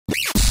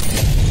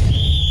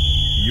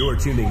You're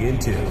tuning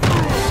into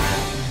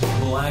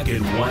Black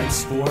and White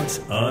Sports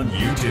on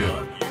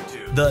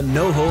YouTube. The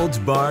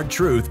no-holds-barred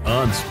truth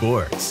on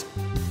sports.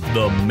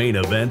 The main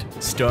event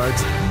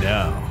starts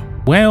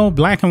now. Well,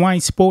 Black and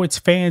White Sports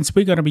fans,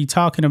 we're going to be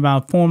talking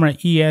about former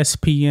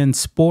ESPN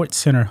Sports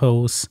Center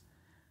host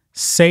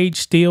Sage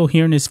Steele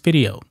here in this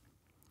video.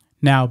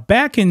 Now,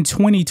 back in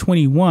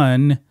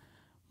 2021,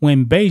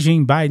 when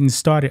Beijing Biden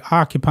started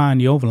occupying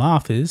the Oval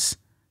Office,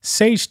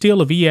 Sage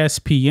Steele of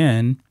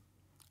ESPN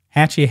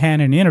actually had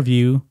an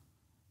interview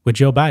with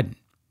Joe Biden.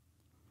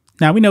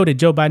 Now, we know that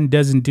Joe Biden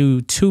doesn't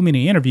do too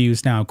many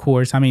interviews now, of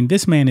course. I mean,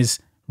 this man is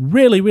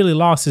really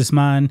lost his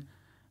mind.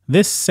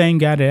 This same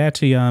guy that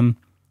actually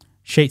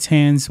shakes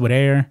hands with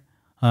air,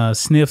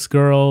 sniffs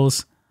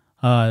girls,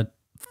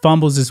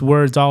 fumbles his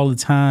words all the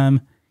time.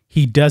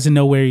 He doesn't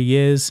know where he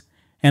is.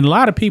 And a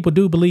lot of people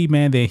do believe,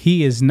 man, that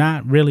he is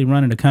not really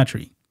running the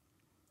country.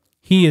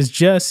 He is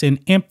just an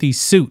empty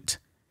suit.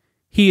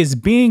 He is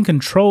being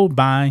controlled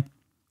by,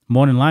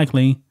 more than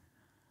likely,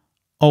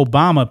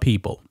 Obama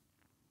people.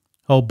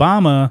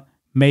 Obama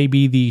may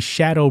be the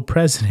shadow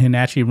president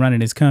actually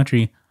running this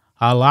country.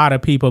 A lot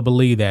of people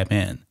believe that,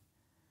 man.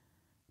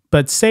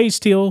 But Sage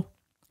Steele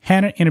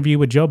had an interview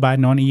with Joe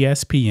Biden on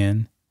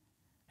ESPN.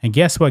 And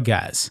guess what,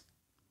 guys?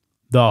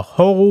 The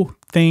whole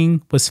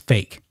thing was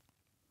fake.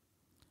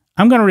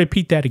 I'm going to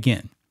repeat that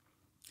again.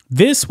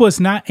 This was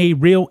not a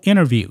real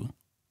interview.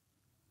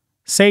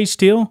 Sage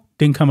Steele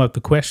didn't come up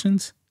with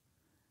questions.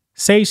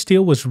 Sage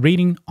Steele was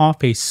reading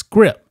off a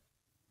script.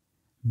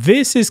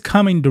 This is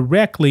coming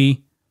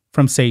directly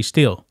from Sage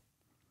Steele.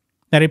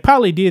 Now, they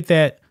probably did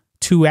that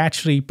to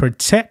actually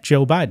protect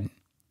Joe Biden.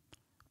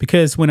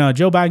 Because when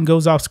Joe Biden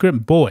goes off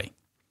script, boy,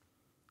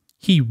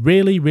 he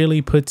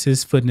really puts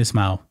his foot in his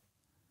mouth.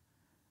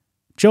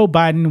 Joe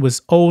Biden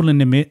was old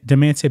and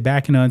demented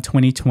back in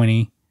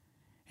 2020.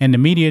 And the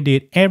media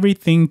did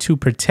everything to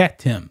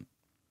protect him.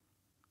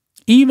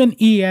 Even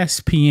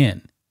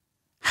ESPN.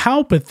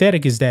 How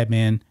pathetic is that,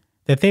 man,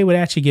 that they would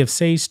actually give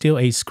Sage Steele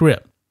a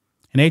script.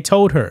 And they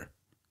told her,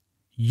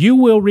 you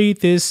will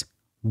read this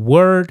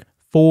word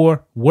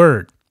for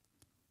word.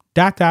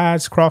 Dot the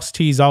I's, cross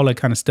T's, all that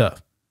kind of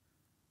stuff.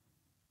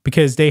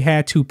 Because they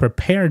had to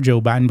prepare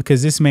Joe Biden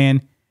because this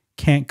man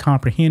can't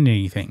comprehend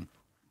anything.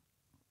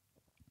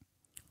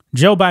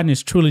 Joe Biden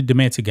is truly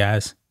demented,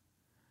 guys.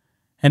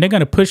 And they're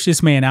going to push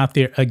this man out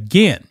there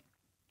again.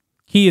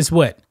 He is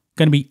what?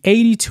 Going to be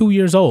 82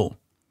 years old.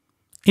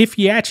 If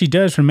he actually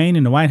does remain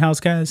in the White House,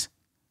 guys,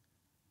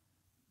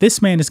 this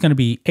man is going to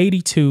be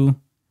 82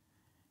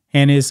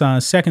 and his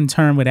second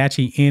term would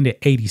actually end at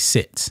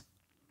 86.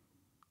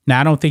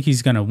 Now, I don't think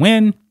he's going to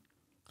win.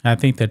 I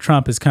think that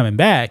Trump is coming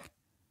back.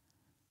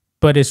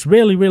 But it's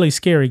really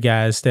scary,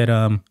 guys,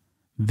 that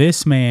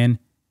this man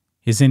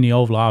is in the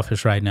Oval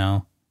Office right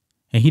now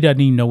and he doesn't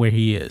even know where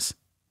he is.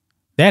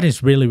 That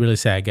is really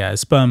sad,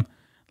 guys. But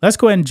let's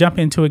go ahead and jump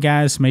into it,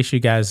 guys. Make sure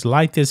you guys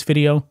like this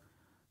video,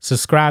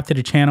 subscribe to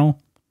the channel,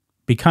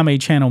 become a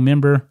channel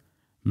member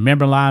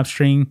live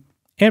stream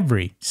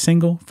every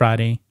single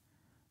Friday.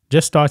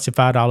 Just starts at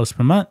 $5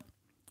 per month.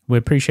 We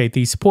appreciate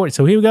the support.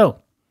 So here we go.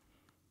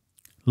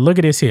 Look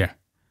at this here.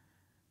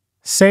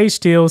 Sage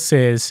Steele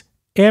says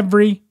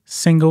every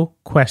single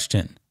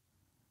question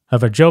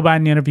of a Joe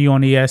Biden interview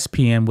on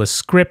ESPN was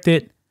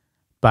scripted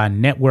by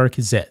network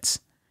execs.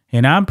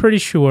 And I'm pretty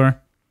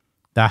sure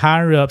the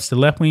higher-ups, the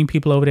left-wing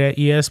people over there at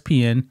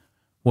ESPN,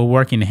 were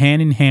working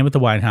hand-in-hand with the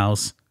White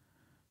House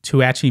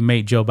to actually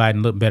make Joe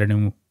Biden look better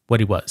than what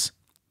he was.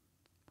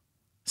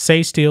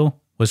 Sage Steele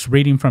was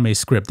reading from a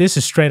script. This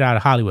is straight out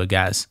of Hollywood,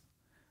 guys.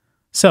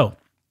 So,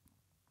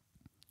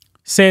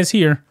 says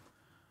here,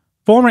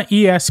 former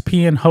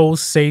ESPN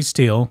host Sage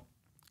Steele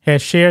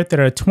has shared that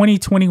a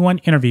 2021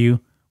 interview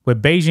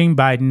with Beijing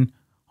Biden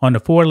on the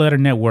four-letter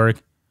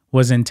network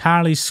was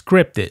entirely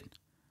scripted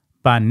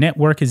by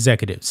network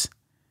executives.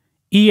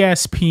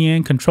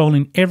 ESPN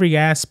controlling every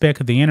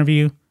aspect of the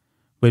interview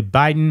with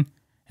Biden,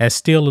 as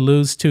Steele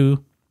alludes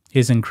to,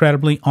 is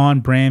incredibly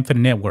on brand for the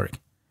network.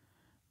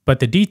 But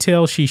the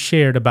details she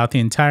shared about the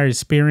entire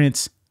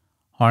experience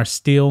are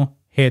still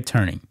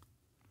head-turning.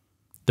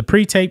 The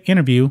pre-tape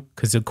interview,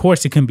 because of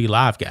course it couldn't be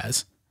live,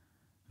 guys.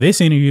 This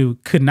interview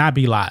could not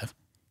be live.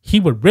 He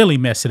would really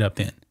mess it up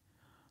then.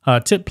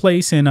 Took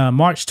place in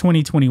March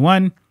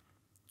 2021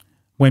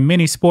 when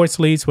many sports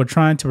leagues were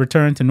trying to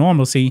return to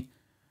normalcy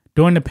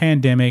during the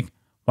pandemic,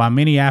 while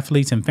many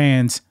athletes and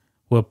fans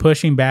were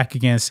pushing back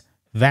against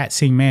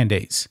vaccine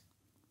mandates.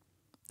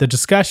 The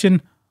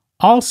discussion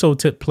also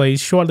took place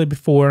shortly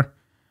before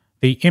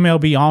the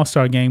MLB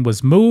All-Star Game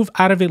was moved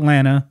out of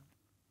Atlanta,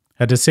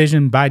 a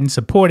decision Biden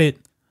supported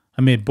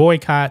amid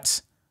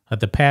boycotts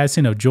of the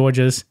passing of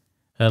Georgia's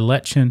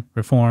election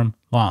reform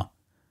law.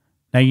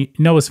 Now, you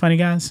know what's funny,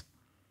 guys?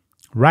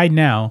 Right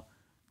now,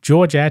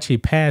 Georgia actually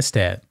passed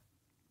that.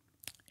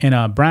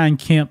 And Brian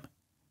Kemp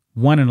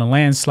won in a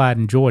landslide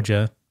in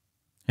Georgia.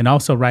 And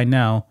also right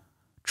now,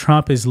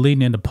 Trump is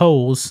leading in the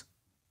polls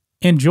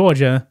in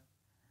Georgia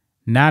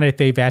now that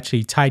they've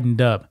actually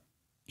tightened up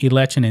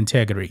election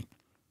integrity.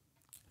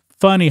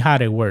 Funny how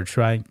that works,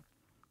 right?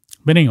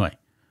 But anyway,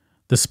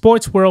 the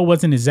sports world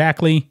wasn't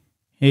exactly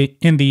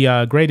in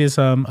the greatest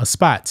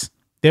spots.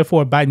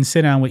 Therefore, Biden's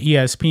sit-down with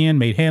ESPN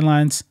made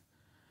headlines,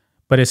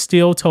 but as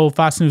Steele told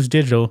Fox News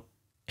Digital,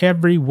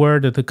 every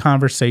word of the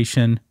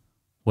conversation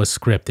was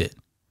scripted.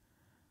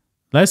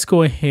 Let's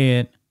go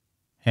ahead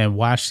and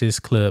watch this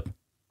clip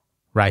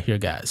right here,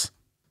 guys.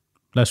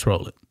 Let's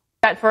roll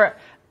it. For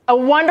a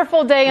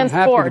wonderful day in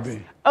sports,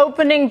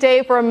 opening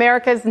day for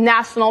America's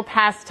national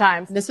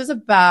pastimes. This was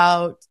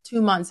about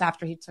 2 months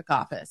after he took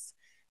office.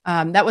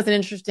 That was an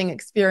interesting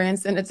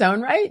experience in its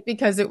own right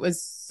because it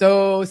was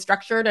so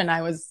structured, and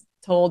I was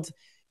told,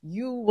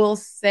 you will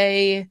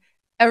say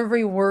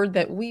every word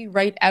that we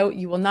write out.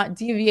 You will not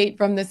deviate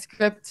from the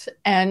script,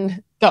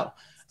 and go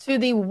to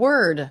the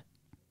word.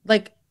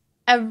 Like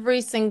every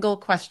single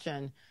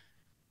question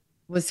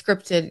was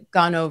scripted,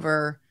 gone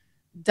over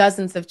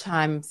dozens of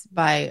times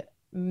by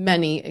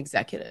many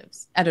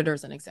executives,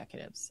 editors and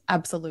executives.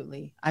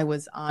 Absolutely. I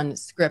was on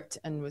script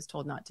and was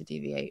told not to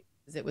deviate.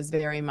 It was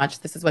very much,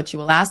 this is what you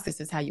will ask.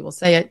 This is how you will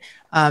say it.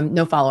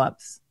 No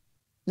follow-ups.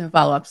 No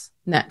follow-ups.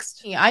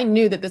 Next. I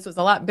knew that this was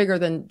a lot bigger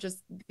than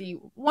just the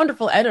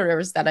wonderful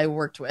editors that I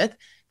worked with.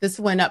 This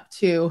went up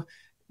to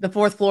the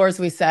fourth floor, as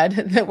we said,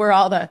 that were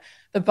all the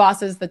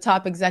bosses, the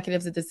top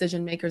executives, the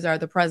decision makers are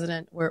the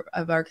president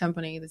of our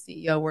company, the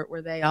CEO,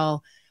 where they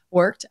all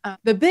worked.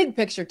 The big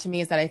picture to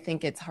me is that I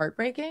think it's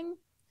heartbreaking.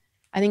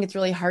 I think it's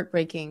really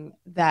heartbreaking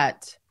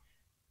that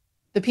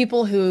the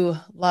people who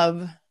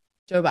love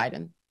Joe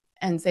Biden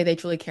and say they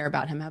truly care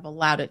about him have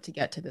allowed it to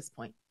get to this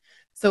point.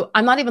 So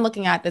I'm not even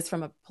looking at this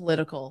from a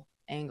political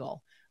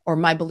angle or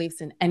my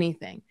beliefs in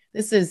anything.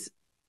 This is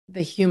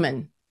the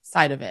human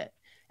side of it.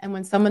 And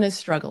when someone is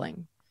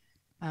struggling,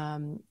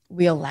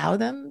 we allow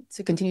them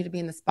to continue to be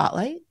in the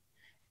spotlight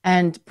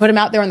and put them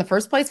out there in the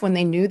first place when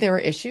they knew there were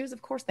issues.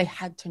 Of course, they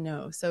had to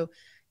know. So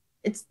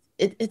it's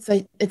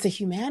a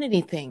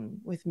humanity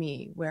thing with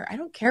me where I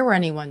don't care where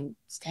anyone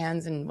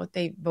stands and what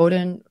they vote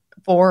in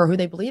for or who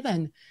they believe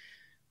in.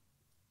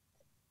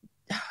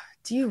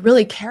 Do you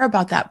really care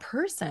about that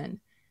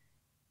person?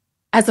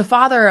 As a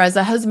father, as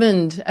a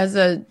husband, as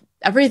a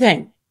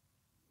everything.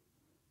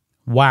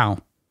 Wow.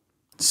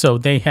 So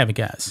there you have it,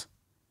 guys.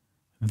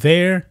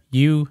 There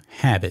you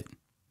have it.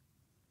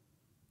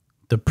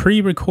 The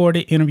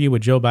pre-recorded interview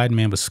with Joe Biden,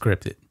 man, was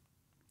scripted.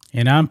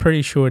 And I'm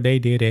pretty sure they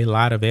did a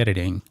lot of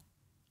editing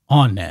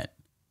on that.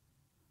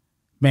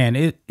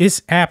 Man,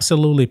 it's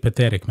absolutely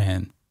pathetic,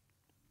 man.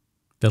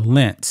 The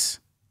lengths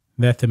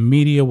that the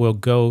media will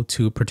go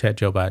to protect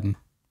Joe Biden.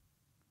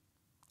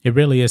 It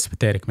really is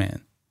pathetic,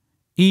 man.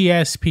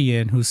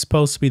 ESPN, who's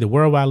supposed to be the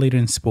worldwide leader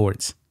in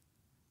sports,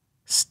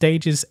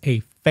 stages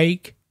a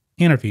fake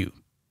interview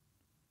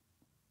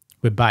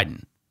with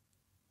Biden.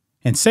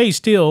 And Sage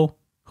Steele,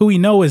 who we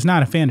know is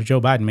not a fan of Joe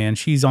Biden, man,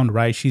 she's on the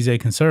right, she's a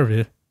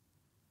conservative.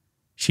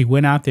 She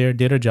went out there,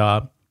 did her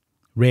job,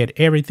 read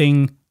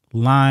everything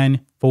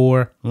line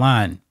for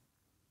line.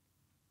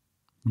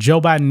 Joe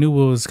Biden knew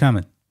what was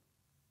coming.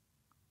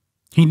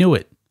 He knew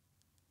it.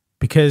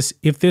 Because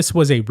if this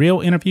was a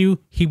real interview,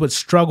 he would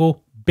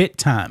struggle big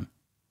time.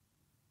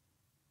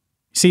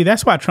 See,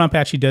 that's why Trump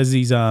actually does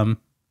these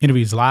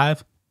interviews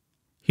live.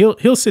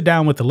 He'll sit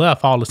down with the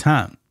left all the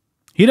time.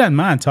 He doesn't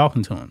mind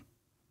talking to him.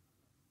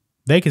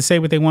 They can say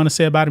what they want to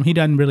say about him. He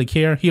doesn't really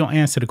care. He'll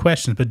answer the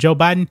questions. But Joe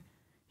Biden,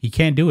 he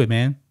can't do it,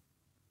 man.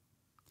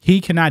 He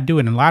cannot do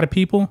it. And a lot of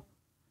people,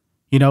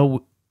 you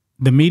know,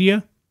 the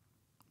media,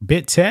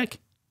 big tech,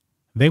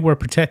 they were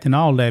protecting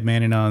all that,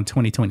 man, in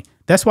 2020.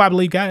 That's why I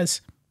believe,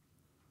 guys,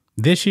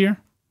 this year,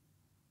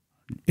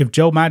 if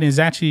Joe Biden is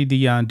actually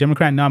the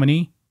Democrat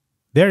nominee,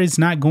 there is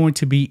not going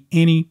to be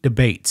any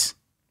debates.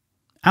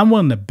 I'm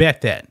willing to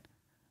bet that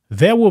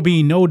there will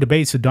be no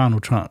debates with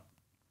Donald Trump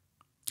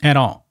at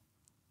all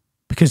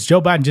because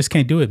Joe Biden just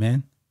can't do it,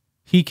 man.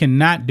 He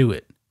cannot do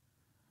it.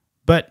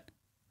 But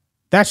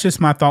that's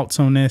just my thoughts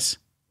on this.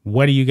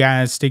 What do you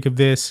guys think of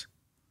this?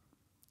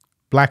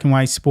 Black and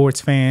white sports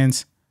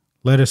fans,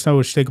 let us know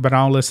what you think about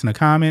all this in the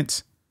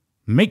comments.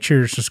 Make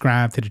sure to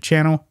subscribe to the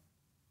channel.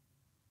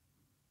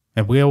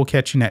 And we'll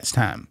catch you next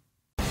time.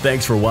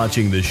 Thanks for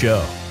watching the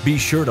show. Be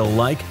sure to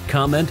like,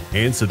 comment,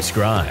 and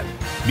subscribe.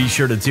 Be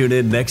sure to tune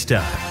in next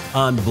time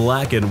on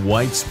Black and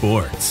White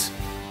Sports.